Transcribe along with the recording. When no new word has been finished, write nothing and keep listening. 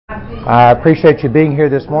I appreciate you being here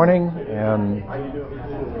this morning. And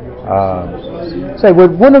say,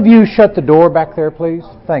 would one of you shut the door back there, please?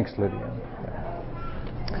 Thanks, Lydia.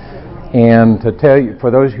 And to tell you,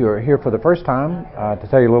 for those who are here for the first time, to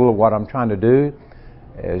tell you a little of what I'm trying to do.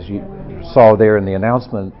 As you saw there in the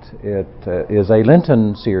announcement, it is a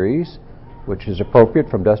Lenten series, which is appropriate.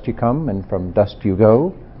 From dust you come and from dust you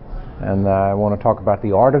go. And I want to talk about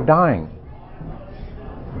the art of dying.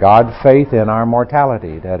 God, faith in our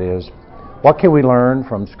mortality. That is, what can we learn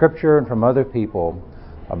from Scripture and from other people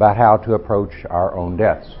about how to approach our own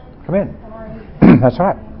deaths? Come in. That's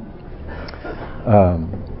right.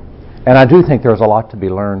 And I do think there's a lot to be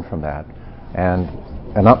learned from that. And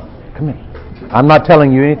come in. I'm not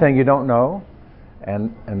telling you anything you don't know,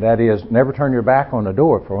 and that is never turn your back on the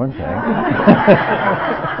door, for one thing.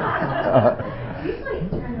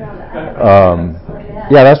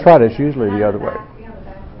 Yeah, that's right. It's usually the other way.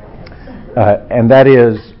 And that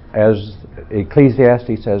is, as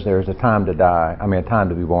Ecclesiastes says, there's a time to die. A time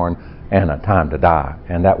to be born and a time to die,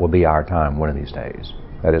 and that will be our time one of these days.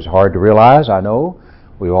 That is hard to realize, I know.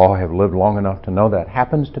 We all have lived long enough to know that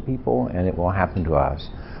happens to people, and it will happen to us.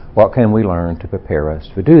 What can we learn to prepare us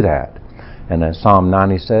to do that? And as Psalm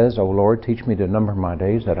 90 says, O Lord, teach me to number my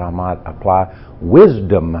days that I might apply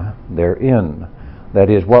wisdom therein. That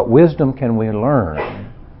is, what wisdom can we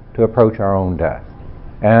learn to approach our own death?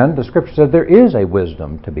 And the Scripture says there is a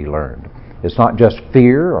wisdom to be learned. It's not just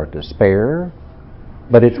fear or despair,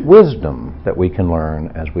 but it's wisdom that we can learn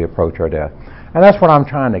as we approach our death. And that's what I'm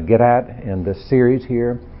trying to get at in this series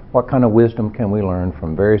here. What kind of wisdom can we learn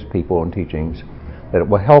from various people and teachings that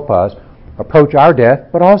will help us approach our death,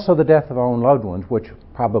 but also the death of our own loved ones, which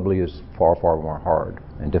probably is far, far more hard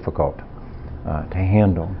and difficult to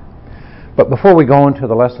handle. But before we go into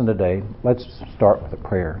the lesson today, let's start with a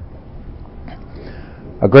prayer.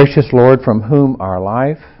 A gracious Lord, from whom our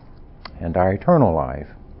life and our eternal life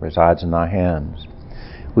resides in thy hands,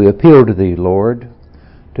 we appeal to thee, Lord,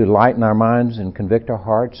 to lighten our minds and convict our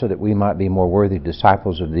hearts so that we might be more worthy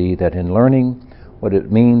disciples of thee, that in learning what it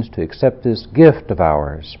means to accept this gift of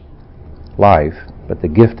ours, life, but the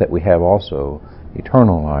gift that we have also,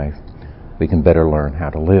 eternal life, we can better learn how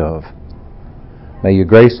to live. May your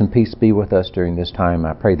grace and peace be with us during this time.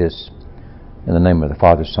 I pray this in the name of the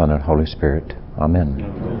Father, Son, and Holy Spirit. Amen.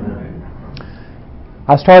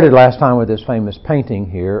 I started last time with this famous painting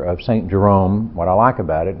here of St. Jerome. What I like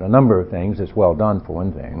about it, a number of things. It's well done, for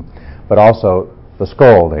one thing, but also the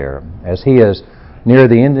skull there. As he is near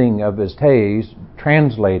the ending of his days,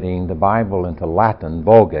 translating the Bible into Latin,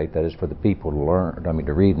 Vulgate, that is for the people to learn,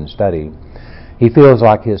 to read and study, he feels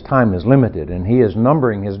like his time is limited, and he is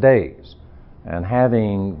numbering his days and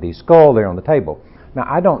having the skull there on the table. Now,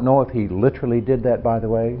 I don't know if he literally did that, by the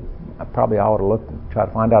way. I probably ought to look and try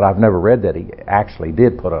to find out. I've never read that he actually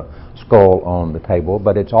did put a skull on the table,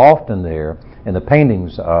 but it's often there in the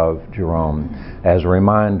paintings of Jerome as a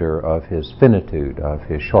reminder of his finitude, of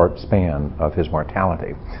his short span, of his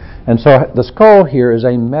mortality. And so the skull here is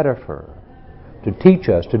a metaphor to teach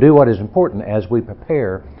us to do what is important as we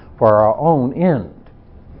prepare for our own end.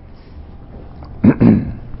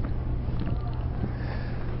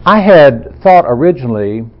 I had thought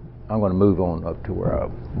originally, I'm going to move on up to where I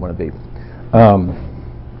want to be,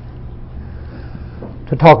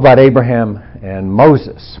 to talk about Abraham and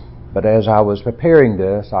Moses. But as I was preparing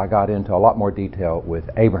this, I got into a lot more detail with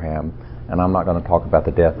Abraham, and I'm not going to talk about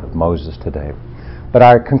the death of Moses today. But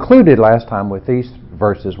I concluded last time with these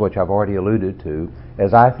verses, which I've already alluded to,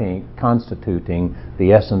 as I think constituting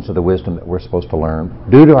the essence of the wisdom that we're supposed to learn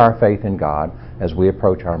due to our faith in God as we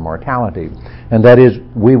approach our mortality. And that is,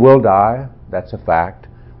 we will die. That's a fact.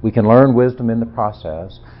 We can learn wisdom in the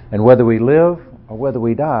process. And whether we live or whether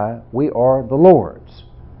we die, we are the Lord's.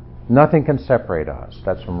 Nothing can separate us.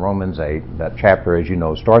 That's from Romans 8. That chapter, as you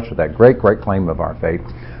know, starts with that great, great claim of our faith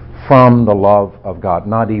from the love of God,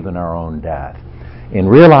 not even our own death. In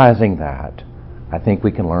realizing that, I think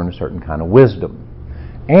we can learn a certain kind of wisdom.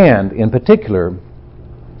 And in particular,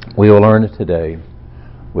 we will learn it today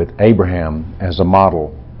with Abraham as a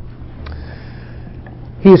model.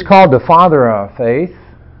 He is called the father of faith,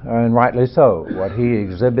 and rightly so. What he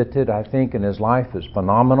exhibited, I think, in his life is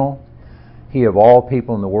phenomenal. He, of all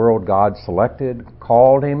people in the world, God selected,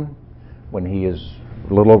 called him when he is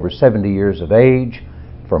a little over 70 years of age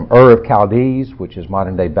from Ur of Chaldees, which is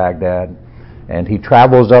modern-day Baghdad. And he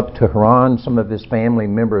travels up to Haran. Some of his family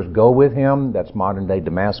members go with him. That's modern-day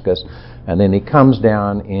Damascus. And then he comes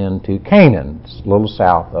down into Canaan, a little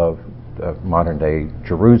south of modern-day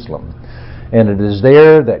Jerusalem. And it is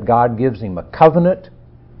there that God gives him a covenant,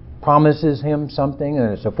 promises him something,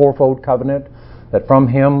 and it's a fourfold covenant, that from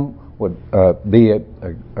him would be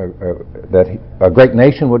that a great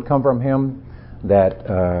nation would come from him,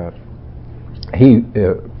 that he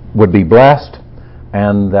would be blessed,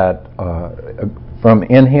 and that from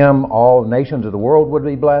in him all nations of the world would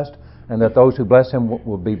be blessed, and that those who bless him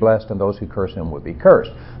would be blessed, and those who curse him would be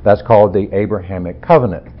cursed. That's called the Abrahamic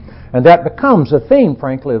covenant. And that becomes a theme,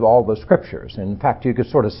 frankly, of all the Scriptures. In fact, you could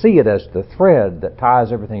sort of see it as the thread that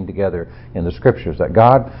ties everything together in the Scriptures, that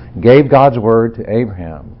God gave God's word to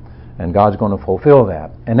Abraham, and God's going to fulfill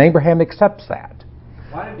that. And Abraham accepts that.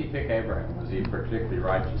 Why did he pick Abraham? Was he particularly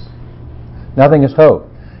righteous? Nothing is told.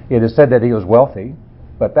 It is said that he was wealthy,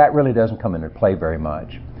 but that really doesn't come into play very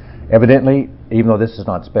much. Evidently, even though this is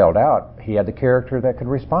not spelled out, he had the character that could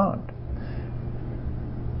respond.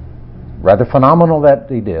 Rather phenomenal that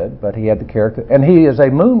he did, but he had the character. And he is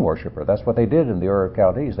a moon worshiper. That's what they did in the Ur of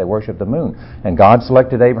Chaldees. They worshiped the moon. And God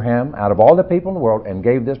selected Abraham out of all the people in the world and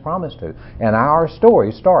gave this promise to. And our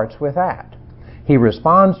story starts with that. He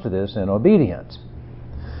responds to this in obedience.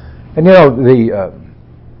 And you know,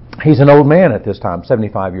 he's an old man at this time,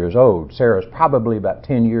 75 years old. Sarah's probably about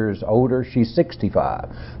 10 years older. She's 65.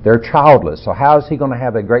 They're childless. So how is he going to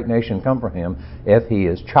have a great nation come from him if he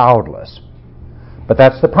is childless? But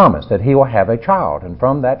that's the promise, that he will have a child, and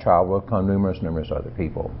from that child will come numerous other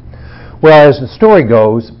people. Well, as the story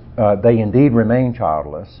goes, they indeed remain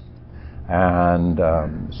childless, and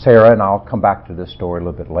Sarah, and I'll come back to this story a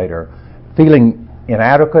little bit later, feeling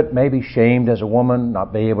inadequate, maybe shamed as a woman,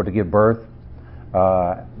 not being able to give birth,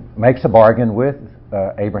 makes a bargain with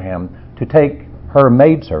Abraham to take her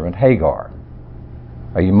maidservant, Hagar,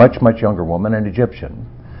 a much younger woman, an Egyptian.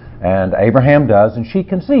 And Abraham does, and she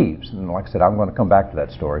conceives. And like I said, I'm going to come back to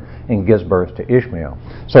that story, and gives birth to Ishmael.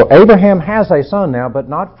 So Abraham has a son now, but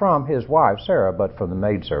not from his wife, Sarah, but from the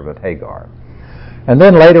maidservant, Hagar. And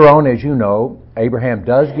then later on, as you know, Abraham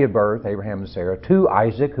does give birth, Abraham and Sarah, to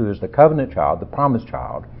Isaac, who is the covenant child, the promised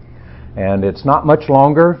child. And it's not much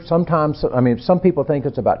longer. Sometimes, some people think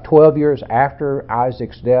it's about 12 years after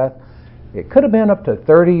Isaac's death. It could have been up to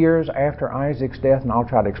 30 years after Isaac's death, and I'll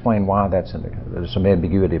try to explain why there's some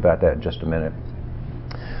ambiguity about that in just a minute.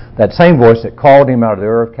 That same voice that called him out of the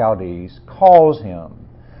Ur of Chaldees calls him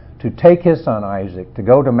to take his son Isaac, to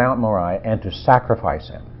go to Mount Moriah, and to sacrifice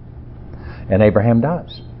him. And Abraham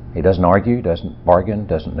does. He doesn't argue, doesn't bargain,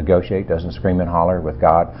 doesn't negotiate, doesn't scream and holler with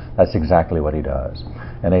God. That's exactly what he does.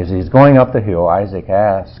 And as he's going up the hill, Isaac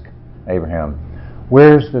asks Abraham,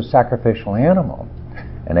 "Where's the sacrificial animal?"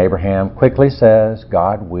 And Abraham quickly says,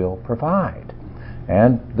 "God will provide."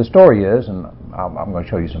 And the story is, and I'm going to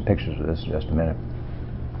show you some pictures of this in just a minute,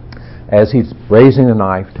 as he's raising the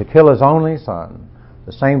knife to kill his only son,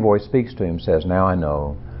 the same voice speaks to him, says, "Now I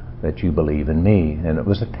know that you believe in me." And it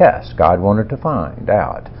was a test. God wanted to find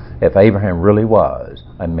out if Abraham really was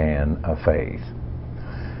a man of faith.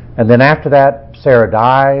 And then after that, Sarah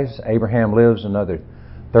dies. Abraham lives another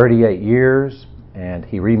 38 years, and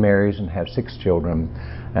he remarries and has 6 children.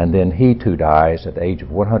 And then he too dies at the age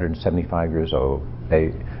of 175 years old,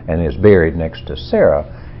 and is buried next to Sarah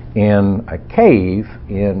in a cave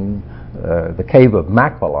in the cave of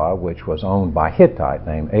Machpelah, which was owned by a Hittite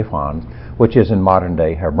named Ephon, which is in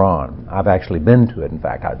modern-day Hebron. I've actually been to it, in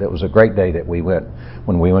fact. It was a great day that we went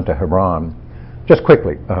when we went to Hebron. Just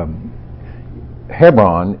quickly,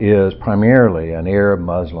 Hebron is primarily an Arab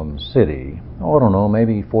Muslim city. I don't know,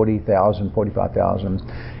 maybe 40,000, 45,000.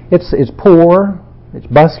 It's poor. It's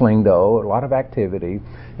bustling, though, a lot of activity.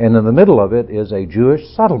 And in the middle of it is a Jewish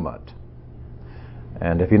settlement.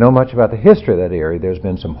 And if you know much about the history of that area, there's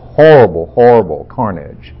been some horrible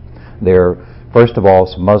carnage. There, first of all,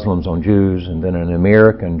 some Muslims on Jews, and then an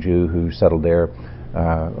American Jew who settled there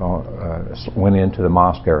went into the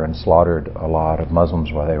mosque there and slaughtered a lot of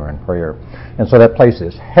Muslims while they were in prayer. And so that place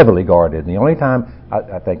is heavily guarded. And the only time,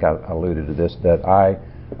 I think I alluded to this, that I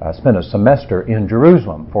spent a semester in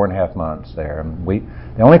Jerusalem, 4.5 months there. And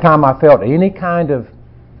the only time I felt any kind of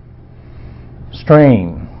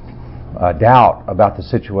strain, doubt about the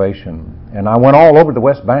situation, and I went all over the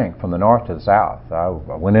West Bank from the north to the south. I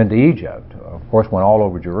went into Egypt, of course, went all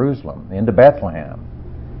over Jerusalem, into Bethlehem,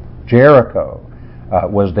 Jericho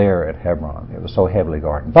was there at Hebron. It was so heavily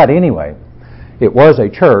guarded. But anyway, it was a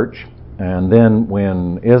church, and then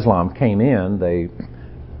when Islam came in, they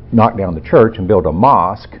knocked down the church and built a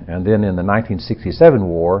mosque, and then in the 1967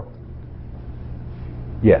 war,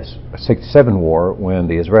 when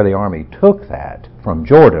the Israeli army took that from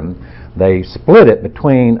Jordan, they split it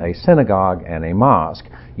between a synagogue and a mosque.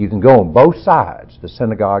 You can go on both sides, the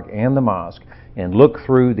synagogue and the mosque, and look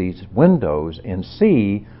through these windows and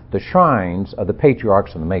see the shrines of the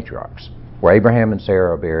patriarchs and the matriarchs, where Abraham and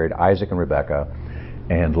Sarah are buried, Isaac and Rebekah.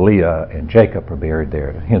 and Leah and Jacob are buried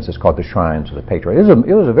there. Hence it's called the Shrines of the Patriarchs.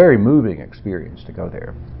 It was a very moving experience to go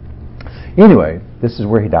there. Anyway, this is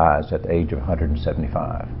where he dies at the age of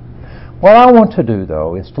 175. What I want to do,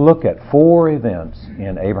 though, is to look at 4 events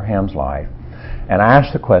in Abraham's life and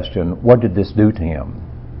ask the question, what did this do to him?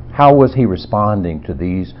 How was he responding to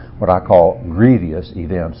these, what I call grievous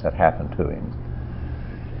events that happened to him?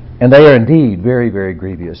 And they are indeed very, very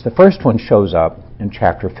grievous. The first one shows up in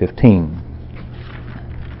chapter 15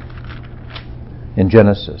 in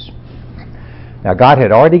Genesis. Now, God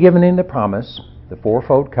had already given him the promise, the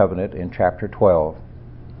fourfold covenant, in chapter 12.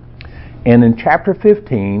 And in chapter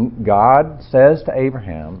 15, God says to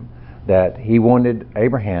Abraham that he wanted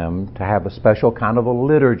Abraham to have a special kind of a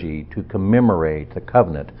liturgy to commemorate the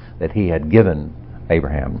covenant that he had given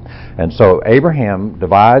Abraham. And so Abraham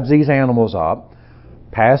divides these animals up,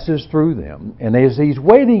 passes through them, and as he's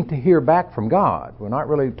waiting to hear back from God, we're not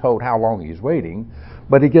really told how long he's waiting,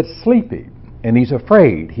 but he gets sleepy and he's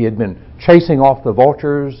afraid. He had been chasing off the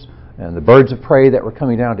vultures and the birds of prey that were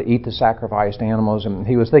coming down to eat the sacrificed animals, and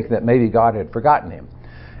he was thinking that maybe God had forgotten him.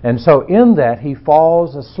 And so in that he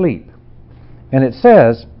falls asleep. And it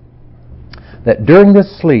says that during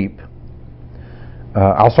this sleep,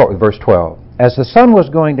 I'll start with verse 12. As the sun was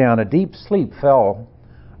going down, a deep sleep fell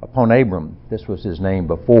upon Abram. This was his name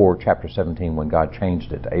before chapter 17 when God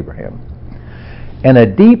changed it to Abraham. And a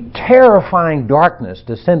deep, terrifying darkness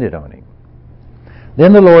descended on him.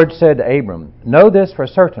 Then the Lord said to Abram, know this for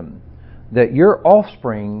certain, that your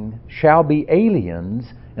offspring shall be aliens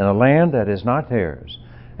in a land that is not theirs,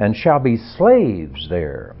 and shall be slaves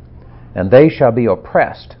there, and they shall be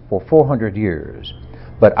oppressed for 400 years.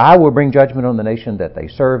 But I will bring judgment on the nation that they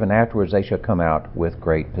serve, and afterwards they shall come out with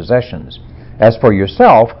great possessions. As for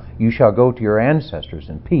yourself, you shall go to your ancestors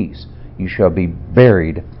in peace. You shall be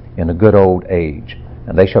buried in a good old age.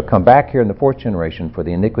 And they shall come back here in the 4th generation, for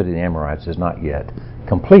the iniquity of the Amorites is not yet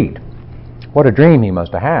complete. What a dream he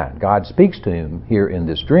must have had. God speaks to him here in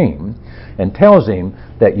this dream and tells him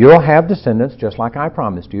that you'll have descendants just like I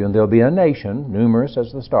promised you, and there'll be a nation, numerous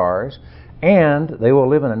as the stars, and they will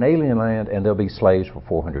live in an alien land, and they'll be slaves for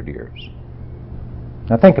 400 years.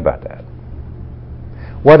 Now think about that.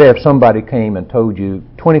 What if somebody came and told you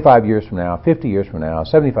 25 years from now, 50 years from now,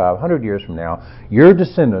 75, 100 years from now, your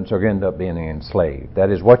descendants are going to end up being enslaved?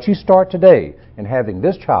 That is, what you start today in having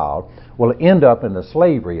this child will end up in the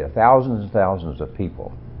slavery of thousands and thousands of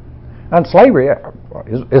people. And slavery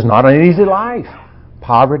is not an easy life.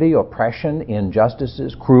 Poverty, oppression,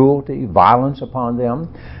 injustices, cruelty, violence upon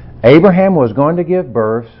them. Abraham was going to give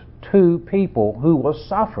birth to people who will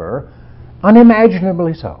suffer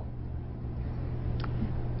unimaginably so.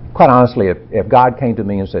 Quite honestly, if God came to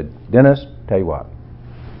me and said, Dennis, tell you what,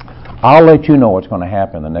 I'll let you know what's going to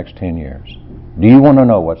happen in the next 10 years. Do you want to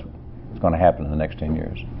know what's going to happen in the next 10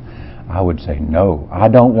 years? I would say, no, I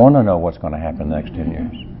don't want to know what's going to happen in the next 10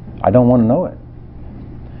 years. I don't want to know it.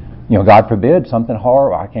 You know, God forbid, something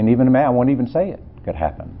horrible, I can't even imagine, I won't even say it, could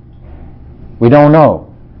happen. We don't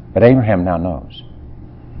know. But Abraham now knows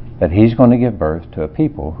that he's going to give birth to a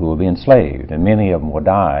people who will be enslaved, and many of them will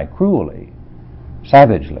die cruelly,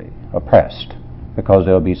 savagely oppressed, because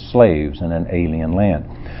they'll be slaves in an alien land.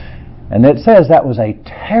 And it says that was a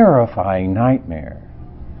terrifying nightmare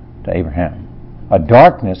to Abraham. A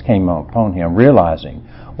darkness came upon him, realizing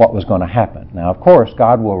what was going to happen. Now, of course,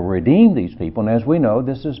 God will redeem these people, and as we know,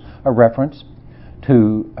 this is a reference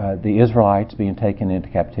to the Israelites being taken into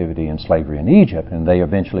captivity and slavery in Egypt, and they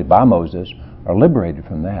eventually, by Moses, are liberated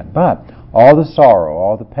from that. But all the sorrow,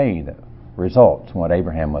 all the pain that results from what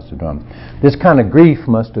Abraham must have done, this kind of grief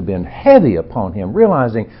must have been heavy upon him,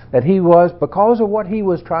 realizing that he was, because of what he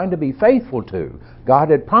was trying to be faithful to, God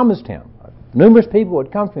had promised him, numerous people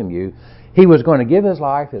would come from you, he was going to give his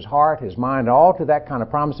life, his heart, his mind, all to that kind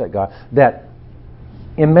of promise that God, that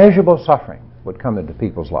immeasurable suffering would come into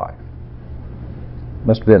people's life.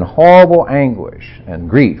 Must have been horrible anguish and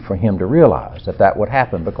grief for him to realize that that would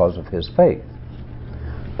happen because of his faith.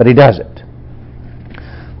 But he does it.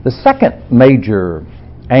 The second major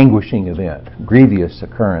anguishing event, grievous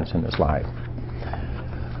occurrence in his life,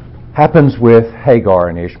 happens with Hagar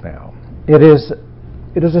and Ishmael. It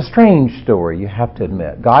is a strange story, you have to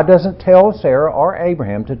admit. God doesn't tell Sarah or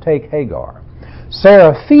Abraham to take Hagar.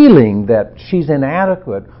 Sarah, feeling that she's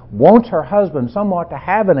inadequate, wants her husband somewhat to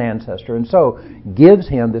have an ancestor, and so gives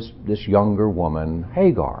him this younger woman,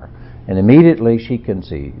 Hagar. And immediately she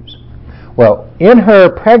conceives. Well, in her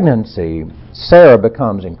pregnancy, Sarah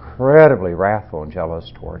becomes incredibly wrathful and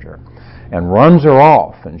jealous toward her and runs her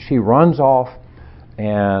off. And she runs off,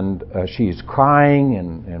 and she's crying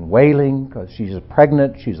and wailing because she's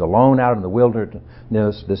pregnant. She's alone out in the wilderness.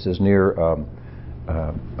 This is near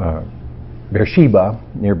Beersheba,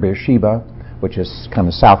 near Beersheba, which is kind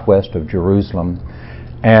of southwest of Jerusalem.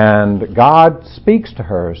 And God speaks to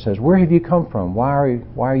her, says, "Where have you come from? Why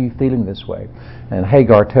are you feeling this way?" And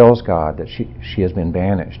Hagar tells God that she has been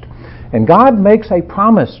banished. And God makes a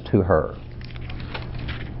promise to her.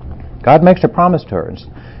 God makes a promise to her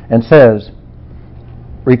and says,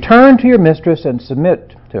 "Return to your mistress and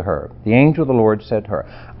submit to her." The angel of the Lord said to her,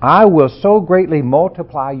 "I will so greatly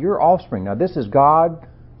multiply your offspring." Now this is God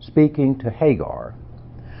speaking to Hagar,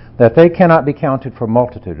 "that they cannot be counted for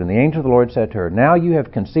multitude." And the angel of the Lord said to her, "Now you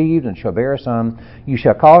have conceived and shall bear a son. You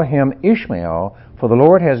shall call him Ishmael, for the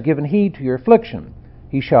Lord has given heed to your affliction.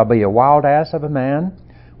 He shall be a wild ass of a man,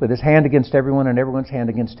 with his hand against everyone and everyone's hand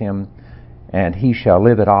against him, and he shall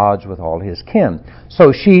live at odds with all his kin."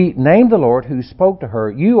 So she named the Lord who spoke to her,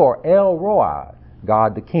 "You are El Roi,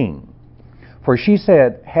 God the King." For she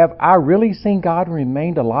said, "Have I really seen God and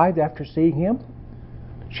remained alive after seeing him?"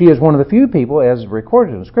 She is one of the few people, as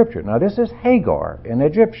recorded in Scripture. Now this is Hagar, an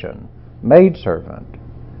Egyptian maidservant,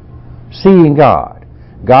 seeing God.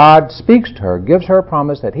 God speaks to her, gives her a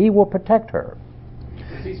promise that he will protect her.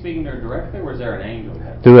 Is he speaking to her directly, or is there an angel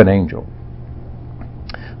there? Through an angel.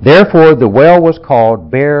 "Therefore the well was called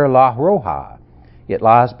Beer Lahai. It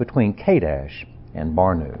lies between Kadesh and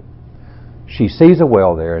Barnu." She sees a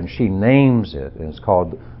well there and she names it, and it's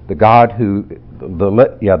called the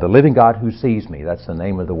living God who sees me. That's the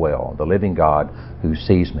name of the well, the living God who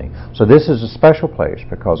sees me. So this is a special place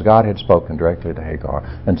because God had spoken directly to Hagar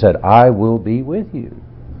and said, "I will be with you."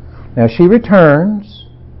 Now she returns,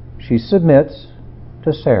 she submits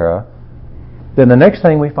to Sarah. Then the next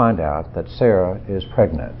thing we find out that Sarah is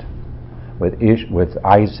pregnant with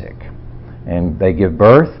Isaac, and they give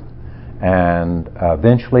birth. And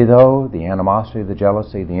eventually, though, the animosity, the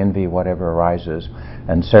jealousy, the envy, whatever arises,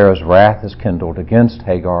 and Sarah's wrath is kindled against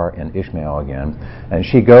Hagar and Ishmael again. And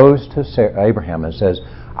she goes to Abraham and says,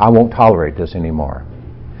 "I won't tolerate this anymore."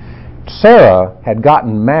 Sarah had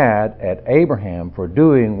gotten mad at Abraham for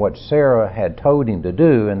doing what Sarah had told him to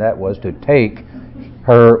do, and that was to take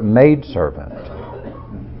her maidservant.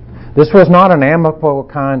 This was not an amicable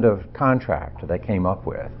kind of contract they came up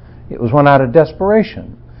with. It was one out of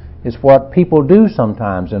desperation. It's what people do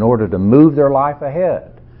sometimes in order to move their life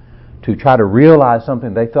ahead, to try to realize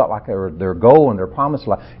something they felt like their goal and their promised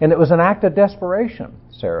life. And it was an act of desperation,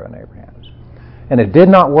 Sarah and Abraham's. And it did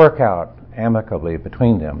not work out amicably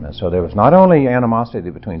between them. And so there was not only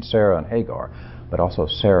animosity between Sarah and Hagar, but also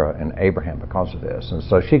Sarah and Abraham because of this. And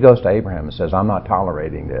so she goes to Abraham and says, "I'm not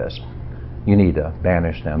tolerating this. You need to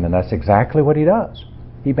banish them." And that's exactly what he does.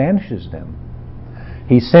 He banishes them.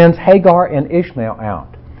 He sends Hagar and Ishmael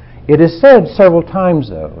out. It is said several times,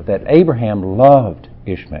 though, that Abraham loved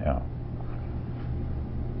Ishmael.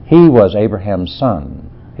 He was Abraham's son,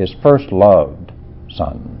 his first loved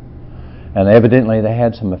son. And evidently they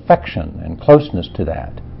had some affection and closeness to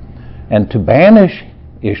that. And to banish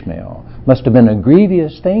Ishmael must have been a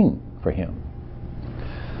grievous thing for him.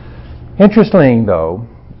 Interesting, though,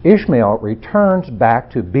 Ishmael returns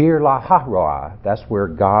back to Beer Lahai. That's where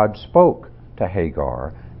God spoke to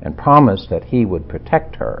Hagar and promised that he would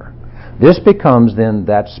protect her. This becomes then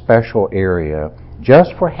that special area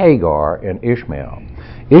just for Hagar and Ishmael.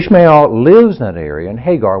 Ishmael lives in that area, and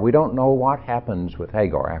Hagar, we don't know what happens with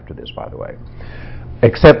Hagar after this, by the way,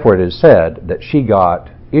 except for it is said that she got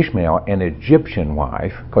Ishmael an Egyptian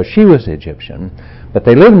wife, because she was Egyptian, but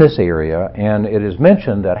they live in this area, and it is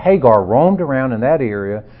mentioned that Hagar roamed around in that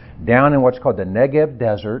area, down in what's called the Negev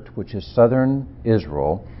Desert, which is southern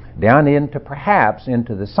Israel, down perhaps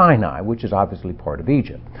into the Sinai, which is obviously part of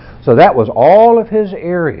Egypt. So that was all of his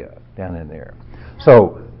area down in there.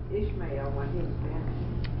 So Ishmael when he was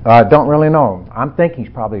banished? I don't really know. I'm thinking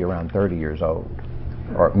he's probably around 30 years old,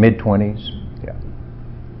 or mid-20s. Yeah.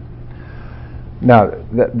 Now,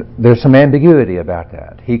 there's some ambiguity about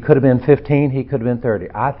that. He could have been 15, he could have been 30.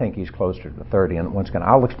 I think he's closer to 30, and once again,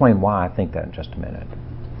 I'll explain why I think that in just a minute.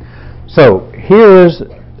 So here is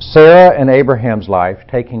Sarah and Abraham's life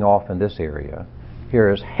taking off in this area. Here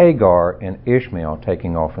is Hagar and Ishmael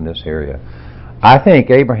taking off in this area. I think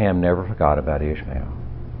Abraham never forgot about Ishmael.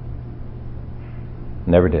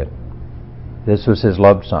 Never did. This was his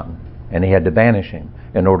loved son, and he had to banish him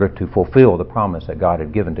in order to fulfill the promise that God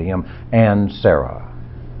had given to him and Sarah.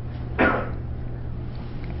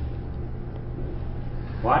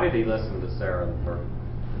 Why did he listen to Sarah the first?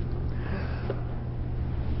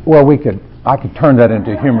 Well, I could turn that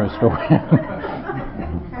into a humorous story.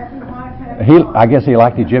 I guess he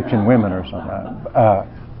liked Egyptian women or something.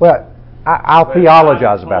 I'll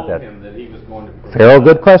theologize about that. Pharaoh,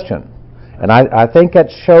 good question. And I think that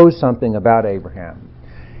shows something about Abraham.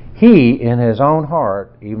 he, in his own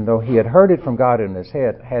heart, even though he had heard it from God in his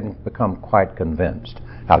head, hadn't become quite convinced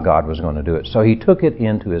how God was going to do it. So he took it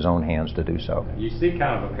into his own hands to do so. You see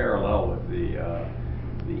kind of a parallel with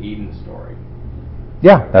the Eden story.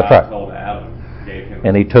 Yeah, that's God right. told Adam, gave him,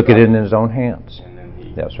 and he took it in his own hands. And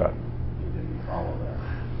then That's right. He didn't follow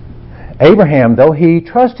that. Abraham, though he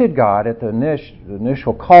trusted God at the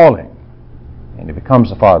initial calling, and he becomes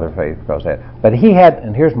the father of faith because of that. But he had,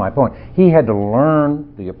 and here's my point, he had to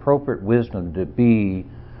learn the appropriate wisdom to be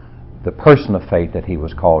the person of faith that he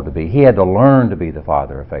was called to be. He had to learn to be the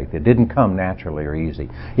father of faith. It didn't come naturally or easy.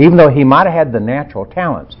 Even though he might have had the natural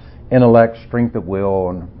talents, intellect, strength of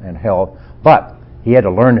will, and health, but he had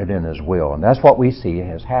to learn it in his will. And that's what we see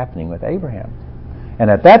as happening with Abraham. And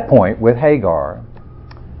at that point, with Hagar,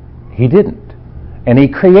 he didn't. And he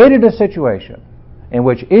created a situation in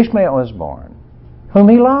which Ishmael is born, whom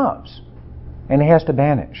he loves. And he has to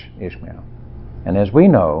banish Ishmael. And as we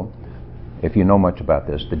know, if you know much about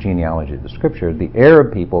this, the genealogy of the Scripture, the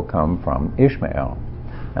Arab people come from Ishmael.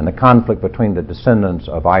 And the conflict between the descendants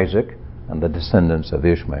of Isaac and the descendants of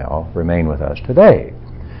Ishmael remain with us today.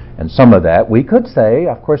 And some of that, we could say,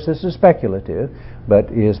 of course this is speculative,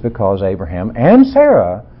 but is because Abraham and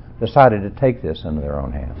Sarah decided to take this into their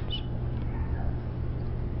own hands.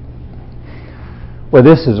 Well,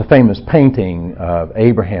 this is a famous painting of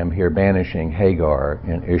Abraham here banishing Hagar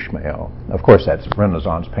and Ishmael. Of course, that's a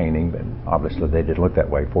Renaissance painting, but obviously they didn't look that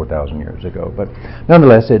way 4,000 years ago. But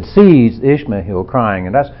nonetheless, it sees Ishmael crying,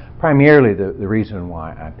 and that's primarily the reason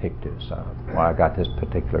why I picked this, why I got this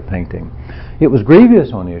particular painting. It was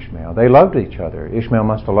grievous on Ishmael. They loved each other. Ishmael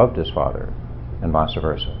must have loved his father, and vice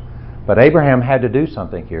versa. But Abraham had to do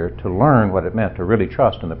something here to learn what it meant to really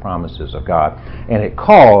trust in the promises of God. And it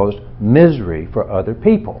caused misery for other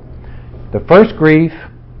people. The first grief,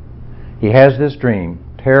 he has this dream,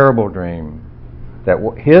 terrible dream, that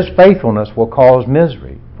his faithfulness will cause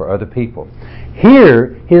misery for other people.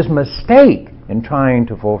 Here, his mistake in trying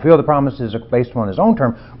to fulfill the promises based on his own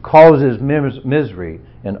term causes misery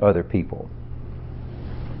in other people.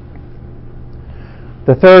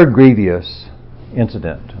 The third grievous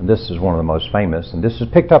incident, and this is one of the most famous, and this is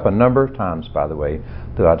picked up a number of times, by the way,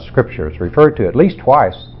 throughout Scripture. It's referred to at least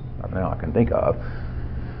twice, now I can think of.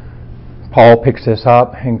 Paul picks this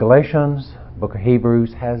up in Galatians, the book of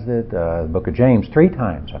Hebrews has it, the book of James 3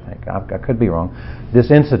 times, I think. I could be wrong.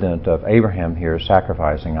 This incident of Abraham here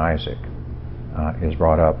sacrificing Isaac is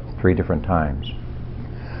brought up 3 different times.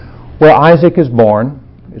 Well, Isaac is born.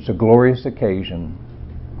 It's a glorious occasion.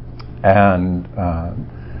 And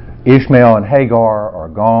Ishmael and Hagar are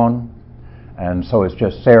gone, and so it's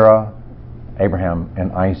just Sarah, Abraham,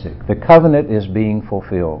 and Isaac. The covenant is being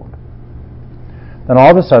fulfilled. Then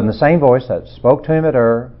all of a sudden, the same voice that spoke to him at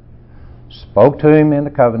Ur, spoke to him in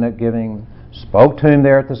the covenant giving, spoke to him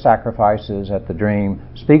there at the sacrifices, at the dream,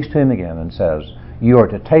 speaks to him again and says, you are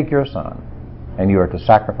to take your son, and you are to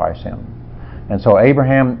sacrifice him. And so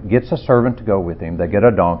Abraham gets a servant to go with him. They get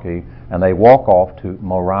a donkey, and they walk off to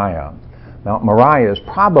Moriah. Now, Moriah is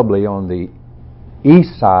probably on the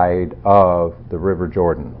east side of the River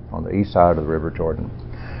Jordan, on the east side of the River Jordan.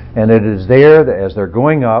 And it is there that as they're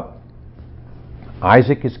going up,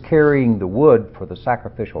 Isaac is carrying the wood for the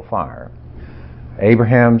sacrificial fire.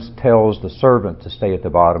 Abraham tells the servant to stay at the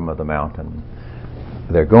bottom of the mountain.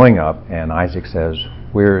 They're going up, and Isaac says,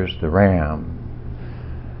 where's the ram?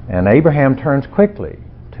 And Abraham turns quickly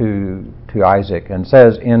to Isaac and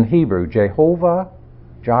says in Hebrew, Jehovah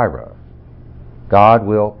Jireh. God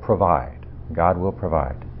will provide. God will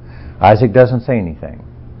provide. Isaac doesn't say anything.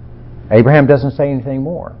 Abraham doesn't say anything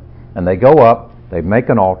more. And they go up, they make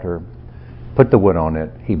an altar, put the wood on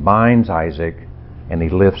it, he binds Isaac, and he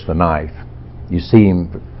lifts the knife. You see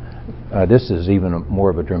him, this is even more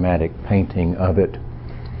of a dramatic painting of it.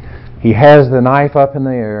 He has the knife up in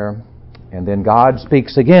the air, and then God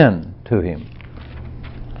speaks again to him.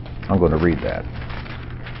 I'm going to read that.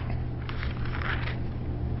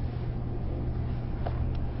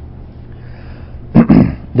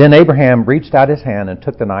 Then Abraham reached out his hand and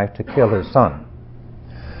took the knife to kill his son.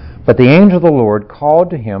 But the angel of the Lord called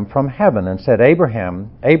to him from heaven and said,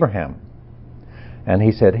 Abraham, Abraham. And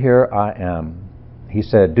he said, here I am. He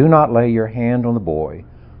said, do not lay your hand on the boy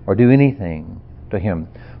or do anything to him.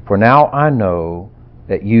 For now I know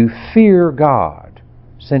that you fear God,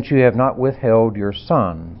 since you have not withheld your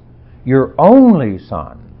son, your only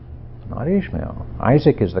son, not Ishmael.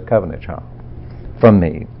 Isaac is the covenant child, from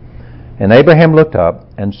me. And Abraham looked up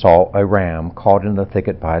and saw a ram caught in the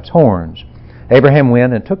thicket by its horns. Abraham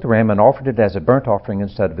went and took the ram and offered it as a burnt offering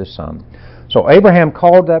instead of his son. So Abraham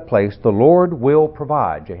called that place, the Lord will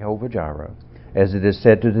provide, Jehovah Jireh, as it is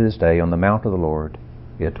said to this day, on the mount of the Lord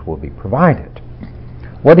it will be provided.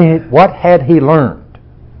 What had he learned?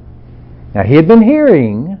 Now, he had been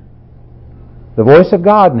hearing the voice of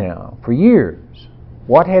God now for years.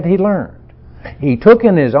 What had he learned? He took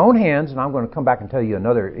in his own hands, and I'm going to come back and tell you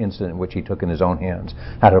another incident in which he took in his own hands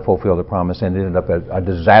how to fulfill the promise, and it ended up a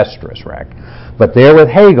disastrous wreck. But there with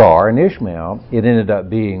Hagar and Ishmael, it ended up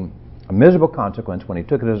being a miserable consequence when he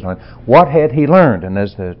took it in his own hands. What had he learned? And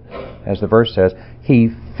as the verse says, he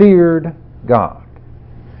feared God.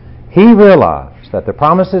 He realized that the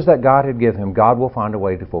promises that God had given him, God will find a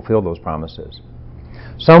way to fulfill those promises.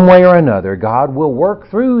 Some way or another, God will work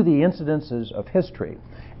through the incidences of history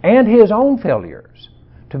and his own failures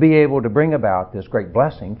to be able to bring about this great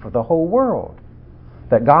blessing for the whole world.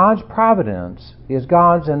 That God's providence is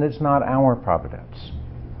God's and it's not our providence.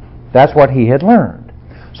 That's what he had learned.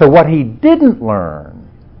 So what he didn't learn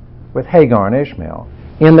with Hagar and Ishmael,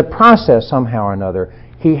 in the process somehow or another,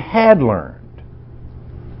 he had learned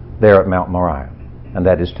there at Mount Moriah, and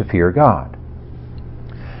that is to fear God.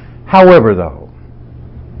 However, though,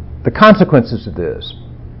 the consequences of this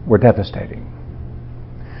were devastating.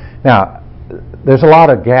 Now, there's a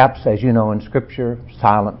lot of gaps, as you know, in Scripture,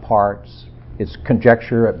 silent parts. It's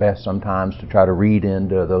conjecture at best sometimes to try to read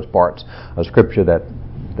into those parts of Scripture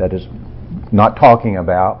that is not talking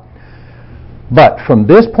about. But from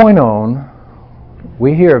this point on,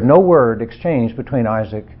 we hear of no word exchanged between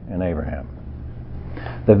Isaac and Abraham.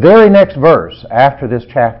 The very next verse after this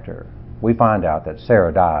chapter, we find out that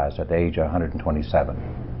Sarah dies at the age of 127.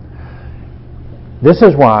 This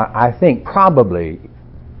is why I think probably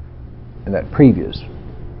in that previous,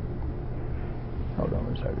 hold on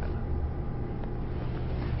a second,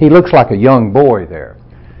 he looks like a young boy there.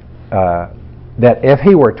 That if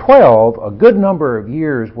he were 12, a good number of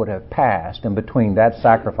years would have passed in between that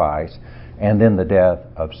sacrifice and then the death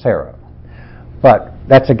of Sarah. But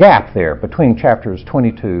that's a gap there between chapters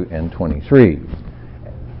 22 and 23.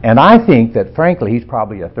 And I think that, frankly, he's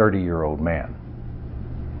probably a 30-year-old man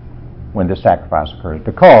when this sacrifice occurs,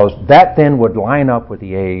 because that then would line up with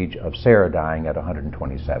the age of Sarah dying at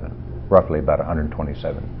 127, roughly about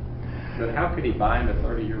 127. But how could he bind a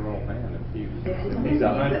 30-year-old man if he's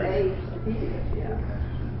 100?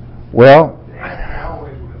 Well,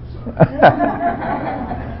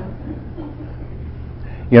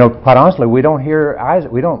 you know, quite honestly, we don't hear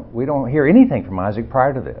Isaac. We don't hear anything from Isaac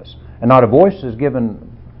prior to this, and not a voice is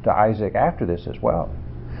given to Isaac after this as well.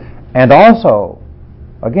 And also,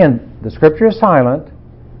 again, the Scripture is silent,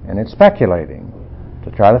 and it's speculating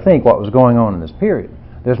to try to think what was going on in this period.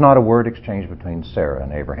 There's not a word exchanged between Sarah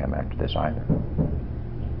and Abraham after this either.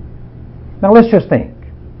 Now let's just think.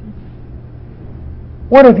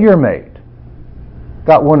 What if your mate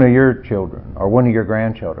got one of your children or one of your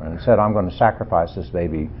grandchildren and said, I'm going to sacrifice this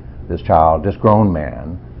baby, this child, this grown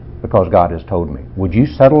man, because God has told me? Would you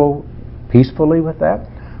settle peacefully with that?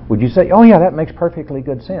 Would you say, oh yeah, that makes perfectly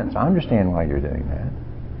good sense. I understand why you're doing that.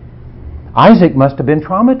 Isaac must have been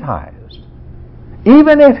traumatized.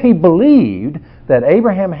 Even if he believed that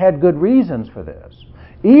Abraham had good reasons for this,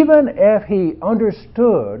 even if he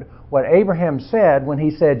understood what Abraham said when he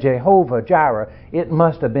said Jehovah Jireh, it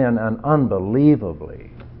must have been an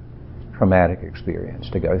unbelievably traumatic experience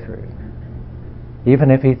to go through. Even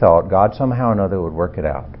if he thought God somehow or another would work it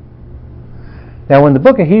out. Now, when the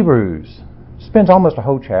book of Hebrews spends almost a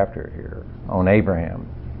whole chapter here on Abraham,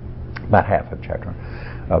 about half a chapter,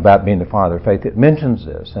 about being the father of faith, it mentions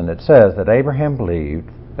this, and it says that Abraham believed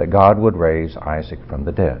that God would raise Isaac from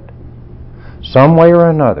the dead. Some way or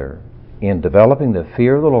another, in developing the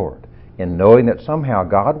fear of the Lord, in knowing that somehow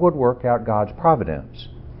God would work out God's providence,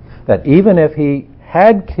 that even if he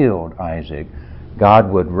had killed Isaac,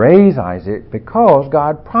 God would raise Isaac because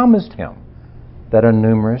God promised him that a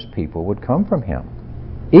numerous people would come from him.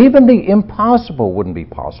 Even the impossible wouldn't be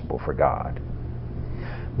possible for God.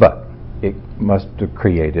 But it must have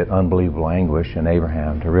created unbelievable anguish in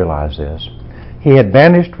Abraham to realize this. He had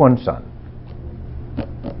banished one son,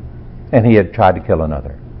 and he had tried to kill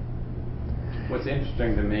another. What's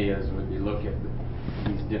interesting to me is when you look at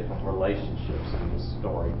these different relationships in this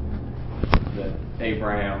story, that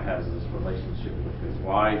Abraham has this relationship with his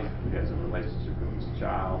wife, he has a relationship with his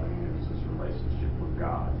child, and he has this relationship with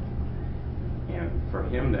God. And for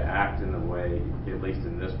him to act in the way, at least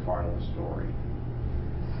in this part of the story,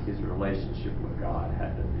 his relationship with God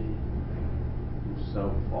had to be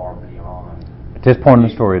so far beyond. At this point in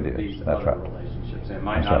the story, it is. These That's other right. relationships. It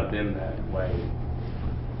might not have been that way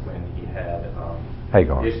when he had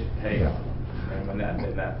Hagar. Hagar, and when that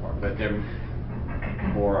did that part. But there,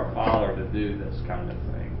 for a father to do this kind of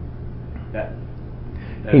thing, that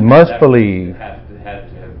he must believe had to have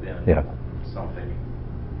been yeah. something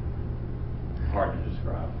hard to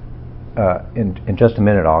describe. in just a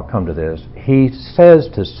minute I'll come to this. He says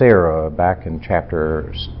to Sarah back in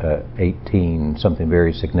chapter 18 something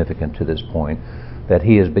very significant to this point, that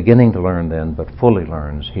he is beginning to learn then, but fully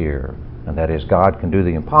learns here. And that is, God can do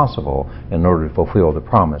the impossible in order to fulfill the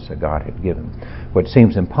promise that God had given. What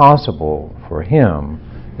seems impossible for him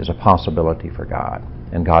is a possibility for God.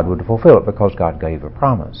 And God would fulfill it because God gave a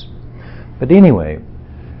promise. But anyway,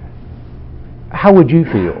 how would you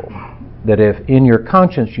feel that if in your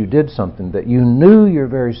conscience you did something that you knew your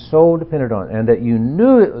very soul depended on, and that you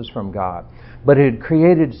knew it was from God, but it had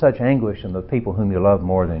created such anguish in the people whom you love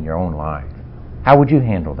more than your own life? How would you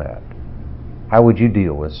handle that? How would you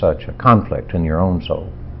deal with such a conflict in your own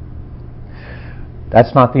soul?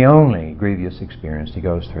 That's not the only grievous experience he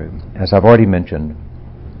goes through. As I've already mentioned,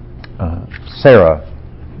 Sarah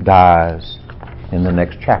dies in the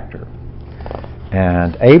next chapter.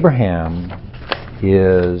 And Abraham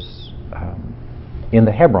is in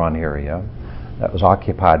the Hebron area that was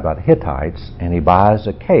occupied by the Hittites, and he buys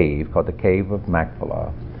a cave called the Cave of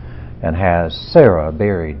Machpelah and has Sarah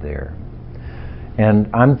buried there. And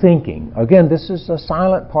I'm thinking, again, this is a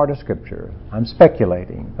silent part of Scripture. I'm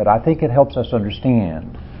speculating, but I think it helps us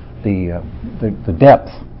understand the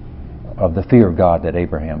depth of the fear of God that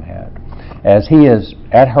Abraham had. As he is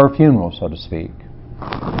at her funeral, so to speak.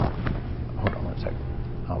 Hold on one second.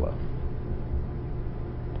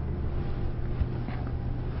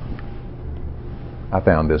 I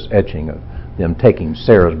found this etching of them taking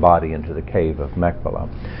Sarah's body into the Cave of Machpelah.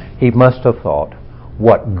 He must have thought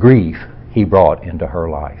what grief he brought into her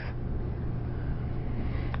life.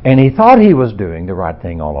 And he thought he was doing the right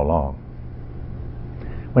thing all along.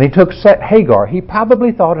 When he took Hagar, he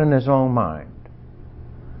probably thought in his own mind,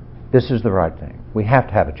 this is the right thing. We have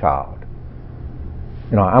to have a child.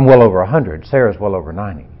 You know, I'm well over 100. Sarah's well over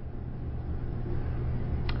 90.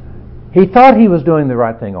 He thought he was doing the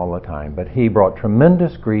right thing all the time, but he brought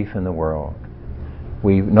tremendous grief in the world.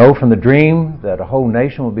 We know from the dream that a whole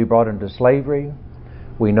nation will be brought into slavery.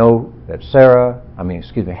 We know that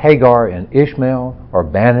Hagar and Ishmael are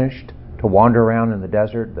banished to wander around in the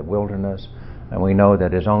desert, the wilderness, and we know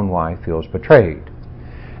that his own wife feels betrayed.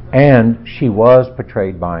 And she was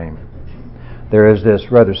betrayed by him. There is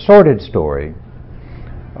this rather sordid story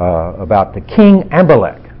about the king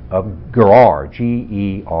Amalek of Gerar,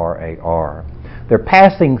 Gerar. They're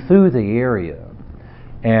passing through the area,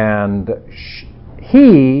 and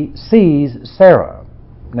he sees Sarah.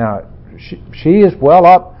 Now, she is well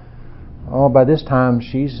up. By this time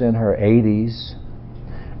she's in her 80s,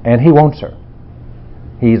 and he wants her.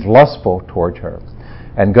 He's lustful towards her,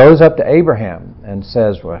 and goes up to Abraham and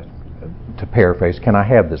says, well, to paraphrase, can I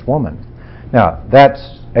have this woman? Now,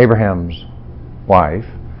 that's Abraham's wife.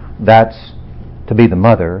 That's to be the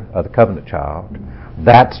mother of the covenant child.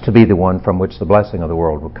 That's to be the one from which the blessing of the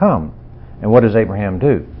world will come. And what does Abraham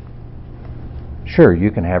do? Sure,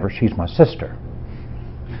 you can have her. She's my sister.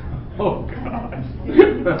 Oh, gosh.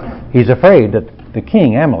 He's afraid that the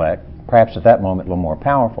king, Amalek, perhaps at that moment a little more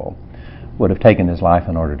powerful, would have taken his life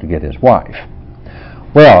in order to get his wife.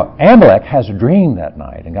 Well, Amalek has a dream that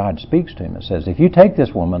night, and God speaks to him and says, if you take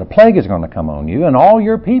this woman, a plague is going to come on you and all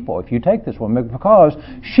your people if you take this woman, because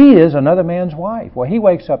she is another man's wife. Well, he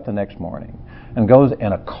wakes up the next morning and goes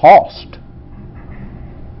and accosts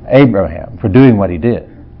Abraham for doing what he did.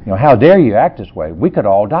 You know, how dare you act this way? We could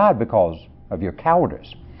all die because of your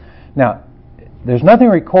cowardice. Now, there's nothing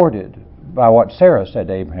recorded by what Sarah said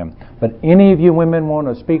to Abraham, but any of you women want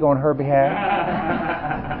to speak on her behalf?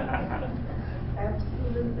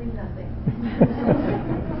 Absolutely nothing.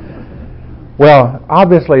 Well,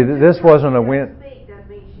 obviously, this wasn't a win. Doesn't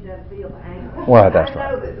mean she doesn't feel anger. Well, that's right.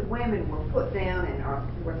 I know that the women were put down and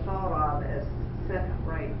were thought of as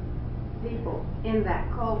second-rate people in that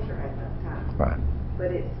culture at that time. Right.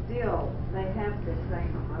 But it's still, they have the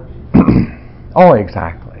same emotions. Oh,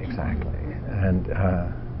 exactly. And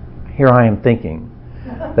here I am thinking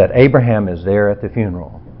that Abraham is there at the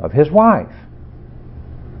funeral of his wife,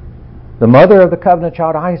 the mother of the covenant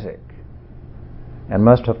child Isaac, and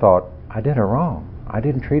must have thought, I did her wrong. I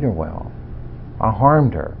didn't treat her well. I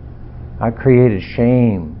harmed her. I created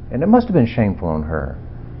shame. And it must have been shameful on her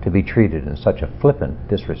to be treated in such a flippant,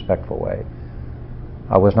 disrespectful way.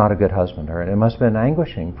 I was not a good husband to her, and it must have been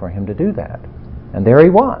anguishing for him to do that. And there he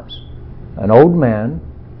was, an old man.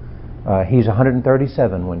 He's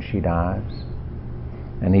 137 when she dies,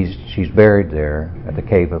 and she's buried there at the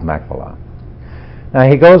Cave of Machpelah. Now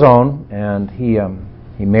he goes on, and he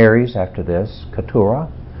marries after this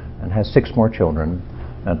Keturah, and has 6 more children.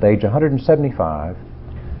 And at the age of 175,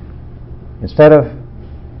 instead of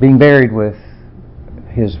being buried with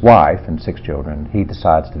his wife and 6 children, he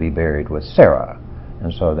decides to be buried with Sarah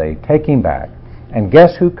And so they take him back. And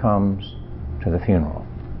guess who comes to the funeral?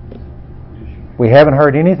 We haven't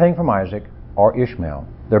heard anything from Isaac or Ishmael.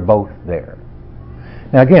 They're both there.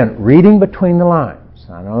 Now again, reading between the lines.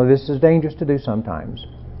 I know this is dangerous to do sometimes,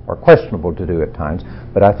 or questionable to do at times,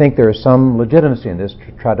 but I think there is some legitimacy in this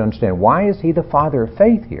to try to understand, why is he the father of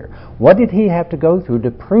faith here? What did he have to go through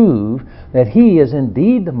to prove that he is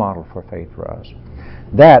indeed the model for faith for us?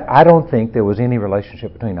 That, I don't think there was any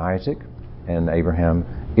relationship between Isaac and Abraham,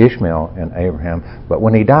 Ishmael and Abraham, but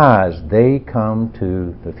when he dies, they come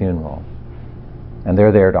to the funeral. And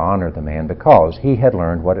they're there to honor the man because he had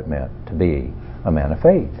learned what it meant to be a man of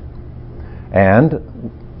faith.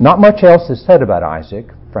 And not much else is said about Isaac,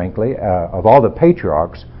 frankly. Of all the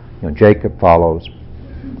patriarchs, Jacob follows,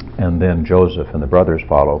 and then Joseph and the brothers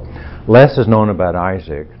follow. Less is known about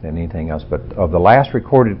Isaac than anything else, but of the last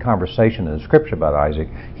recorded conversation in the Scripture about Isaac,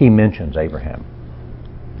 he mentions Abraham.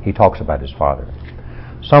 He talks about his father.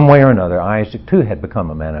 Some way or another, Isaac too had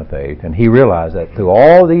become a man of faith, and he realized that through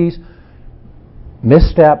all these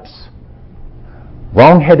missteps,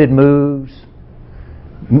 wrong-headed moves,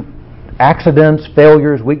 accidents,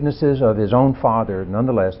 failures, weaknesses of his own father,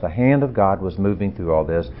 nonetheless, the hand of God was moving through all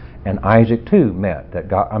this, and Isaac too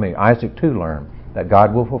Isaac too learned that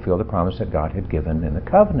God will fulfill the promise that God had given in the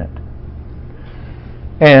covenant.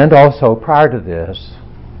 And also, prior to this,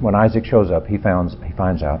 when Isaac shows up, he finds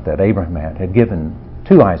out that Abraham had given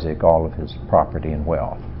to Isaac all of his property and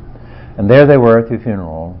wealth. And there they were at the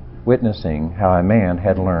funeral, witnessing how a man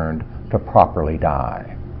had learned to properly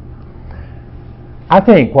die. I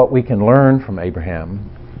think what we can learn from Abraham...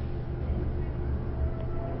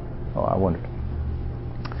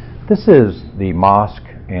 This is the mosque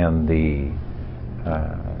and the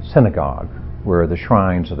synagogue where the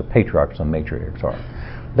shrines of the patriarchs and matriarchs are.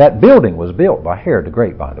 That building was built by Herod the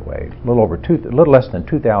Great, by the way, a little less than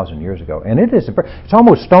 2,000 years ago. And it's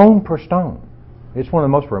almost stone per stone. It's one of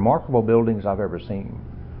the most remarkable buildings I've ever seen.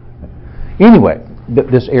 Anyway,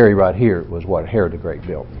 this area right here was what Herod the Great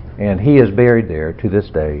built. And he is buried there to this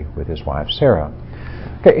day with his wife Sarah.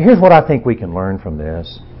 Okay, here's what I think we can learn from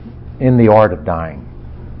this in the art of dying.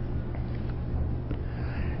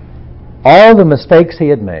 All the mistakes he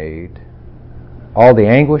had made, all the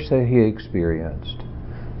anguish that he experienced,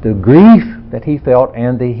 the grief that he felt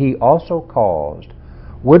and that he also caused,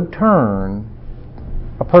 would turn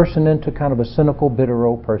a person into kind of a cynical, bitter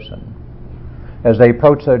old person. As they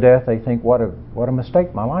approach their death, they think, what a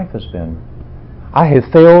mistake my life has been. I have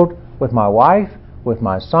failed with my wife, with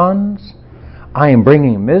my sons. I am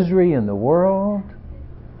bringing misery in the world.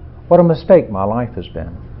 What a mistake my life has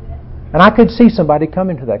been. And I could see somebody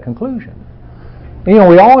coming to that conclusion. We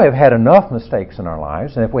all have had enough mistakes in our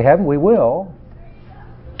lives, and if we haven't, we will,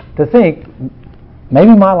 to think,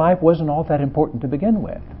 maybe my life wasn't all that important to begin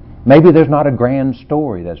with. Maybe there's not a grand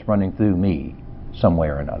story that's running through me some way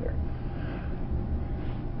or another.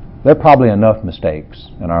 There are probably enough mistakes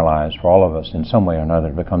in our lives for all of us in some way or another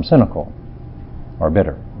to become cynical or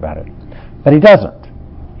bitter about it. But he doesn't.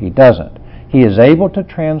 He doesn't. He is able to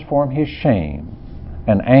transform his shame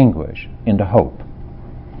and anguish into hope.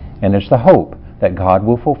 And it's the hope that God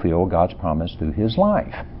will fulfill God's promise through his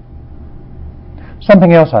life.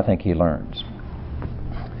 Something else I think he learns.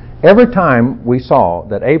 Every time we saw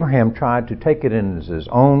that Abraham tried to take it in as his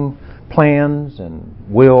own plans and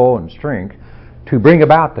will and strength to bring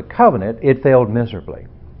about the covenant, it failed miserably.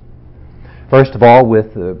 First of all,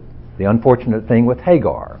 with the unfortunate thing with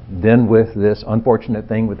Hagar, then with this unfortunate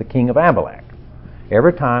thing with the king of Amalek.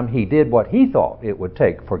 Every time he did what he thought it would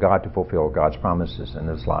take for God to fulfill God's promises in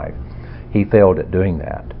his life, he failed at doing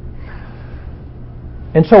that.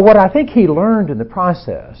 And so what I think he learned in the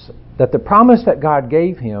process, that the promise that God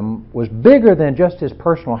gave him was bigger than just his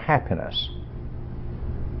personal happiness.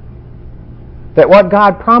 That what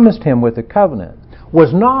God promised him with the covenant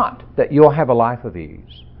was not that you'll have a life of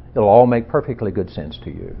ease. It'll all make perfectly good sense to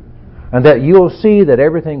you. And that you'll see that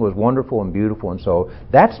everything was wonderful and beautiful, and so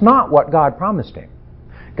that's not what God promised him.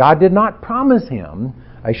 God did not promise him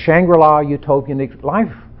a Shangri-La utopian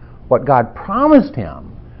life. What God promised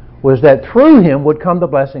him was that through him would come the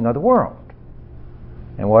blessing of the world.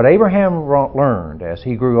 And what Abraham learned as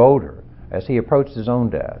he grew older, as he approached his own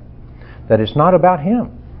death, that it's not about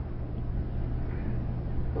him.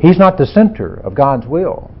 He's not the center of God's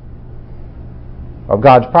will, of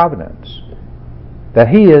God's providence. That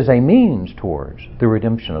he is a means towards the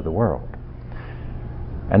redemption of the world.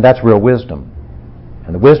 And that's real wisdom.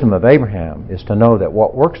 And the wisdom of Abraham is to know that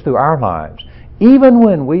what works through our lives, even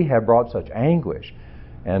when we have brought such anguish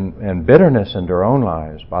and bitterness into our own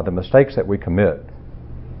lives by the mistakes that we commit,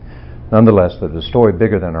 nonetheless, there's a story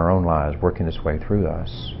bigger than our own lives working its way through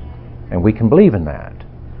us. And we can believe in that.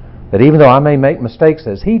 That even though I may make mistakes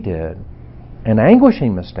as he did, and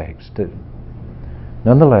anguishing mistakes too,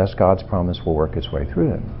 nonetheless, God's promise will work its way through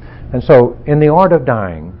them. And so, in the art of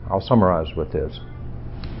dying, I'll summarize with this,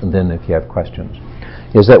 and then if you have questions,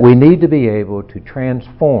 is that we need to be able to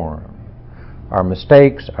transform our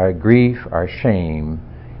mistakes, our grief, our shame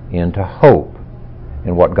into hope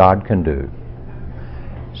in what God can do.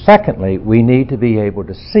 Secondly, we need to be able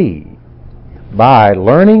to see, by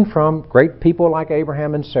learning from great people like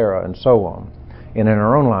Abraham and Sarah and so on, and in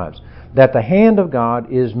our own lives, that the hand of God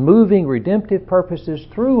is moving redemptive purposes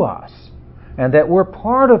through us, and that we're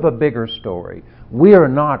part of a bigger story. We are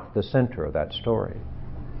not the center of that story.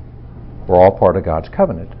 We're all part of God's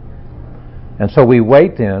covenant. And so we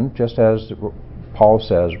wait then, just as Paul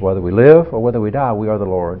says, whether we live or whether we die, we are the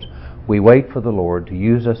Lord's. We wait for the Lord to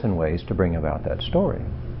use us in ways to bring about that story.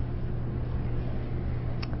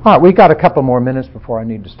 All right, we've got a couple more minutes before I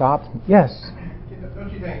need to stop. Yes?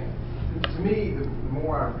 Don't you think, to me, the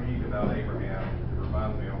more I read about Abraham, it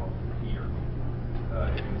reminds me almost of Peter,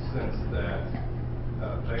 in the sense that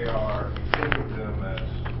they are, you think of them as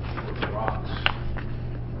the rocks,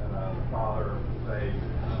 and the father of the faith,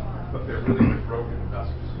 but they're really broken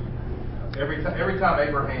vessels. Every time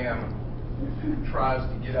Abraham tries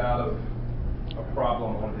to get out of a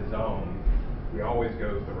problem on his own, he always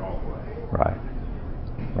goes the wrong way. Right.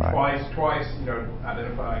 Twice,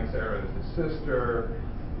 identifying Sarah as his sister,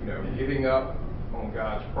 giving up on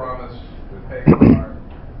God's promise with Hagar.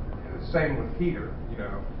 Same with Peter,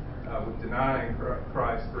 with denying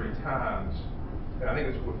Christ 3 times. And I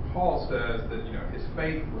think it's what Paul says, that his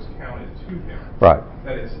faith was counted to him. Right.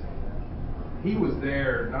 That is, he was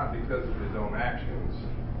there not because of his own actions,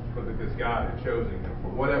 but because God had chosen him for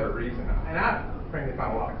whatever reason. And I frankly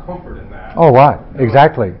find a lot of comfort in that. Oh, right.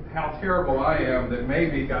 Exactly. How terrible I am, that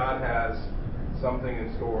maybe God has something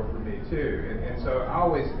in store for me too. And so I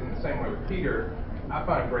always, in the same way with Peter, I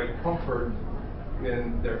find great comfort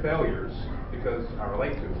in their failures because I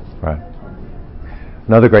relate to them. Right.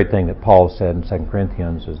 Another great thing that Paul said in 2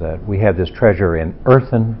 Corinthians is that we have this treasure in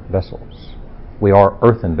earthen vessels. We are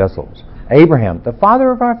earthen vessels. Abraham, the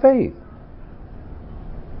father of our faith.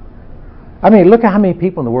 I mean, look at how many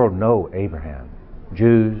people in the world know Abraham.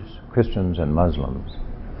 Jews, Christians, and Muslims.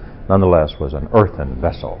 Nonetheless, was an earthen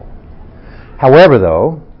vessel. However,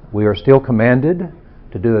 though, we are still commanded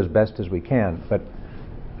to do as best as we can. But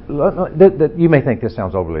you may think this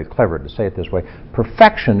sounds overly clever to say it this way.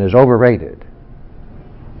 Perfection is overrated.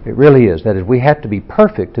 It really is. That is, we have to be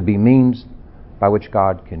perfect to be means by which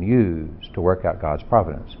God can use to work out God's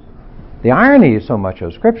providence. The irony so much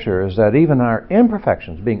of Scripture is that even our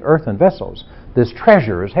imperfections, being earthen vessels, this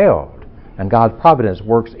treasure is held. And God's providence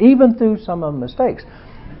works even through some of the mistakes.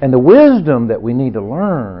 And the wisdom that we need to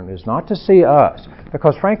learn is not to see us.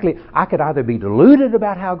 Because frankly, I could either be deluded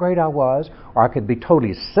about how great I was, or I could be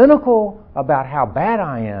totally cynical about how bad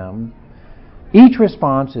I am. Each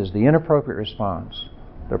response is the inappropriate response.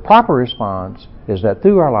 The proper response is that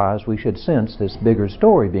through our lives we should sense this bigger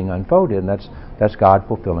story being unfolded, and that's God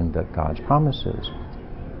fulfilling God's promises.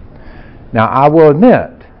 Now, I will admit,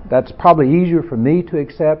 that's probably easier for me to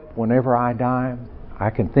accept whenever I die. I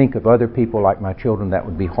can think of other people like my children that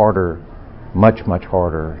would be harder, much, much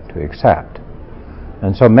harder to accept.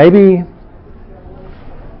 And so maybe,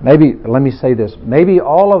 let me say this, maybe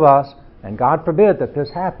all of us, and God forbid that this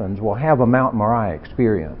happens, will have a Mount Moriah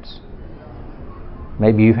experience.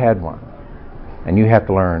 Maybe you've had one. And you have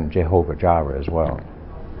to learn Jehovah Jireh as well.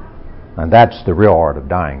 And that's the real art of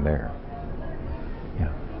dying there.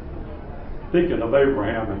 Yeah. Speaking of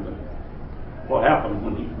Abraham and what happened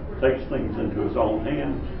when he takes things into his own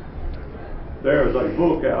hands, there's a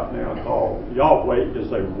book out now called Yahweh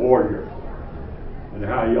is a Warrior, and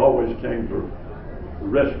how he always came to the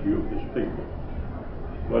rescue of his people.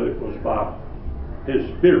 But it was by his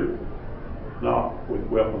spirit, not with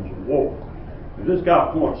weapons of war. And this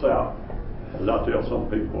guy points out, as I tell some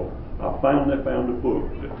people, I found a book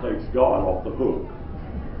that takes God off the hook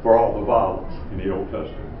for all the violence in the Old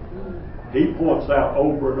Testament. He points out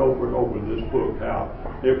over and over and over in this book how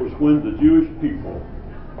it was when the Jewish people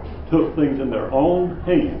took things in their own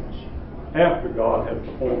hands after God had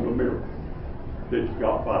performed a miracle that you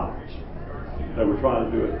got violence. They were trying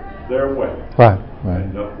to do it their way. Right.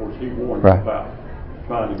 And of course he warned about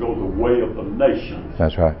trying to go the way of the nations.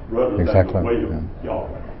 That's right. Rather than the way of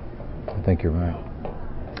Yahweh. I think you're right.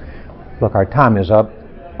 Look, our time is up.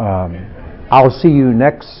 I'll see you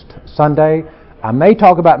next Sunday. I may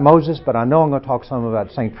talk about Moses, but I know I'm going to talk some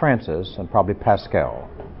about St. Francis and probably Pascal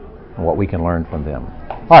and what we can learn from them.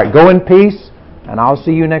 All right, go in peace, and I'll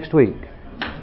see you next week.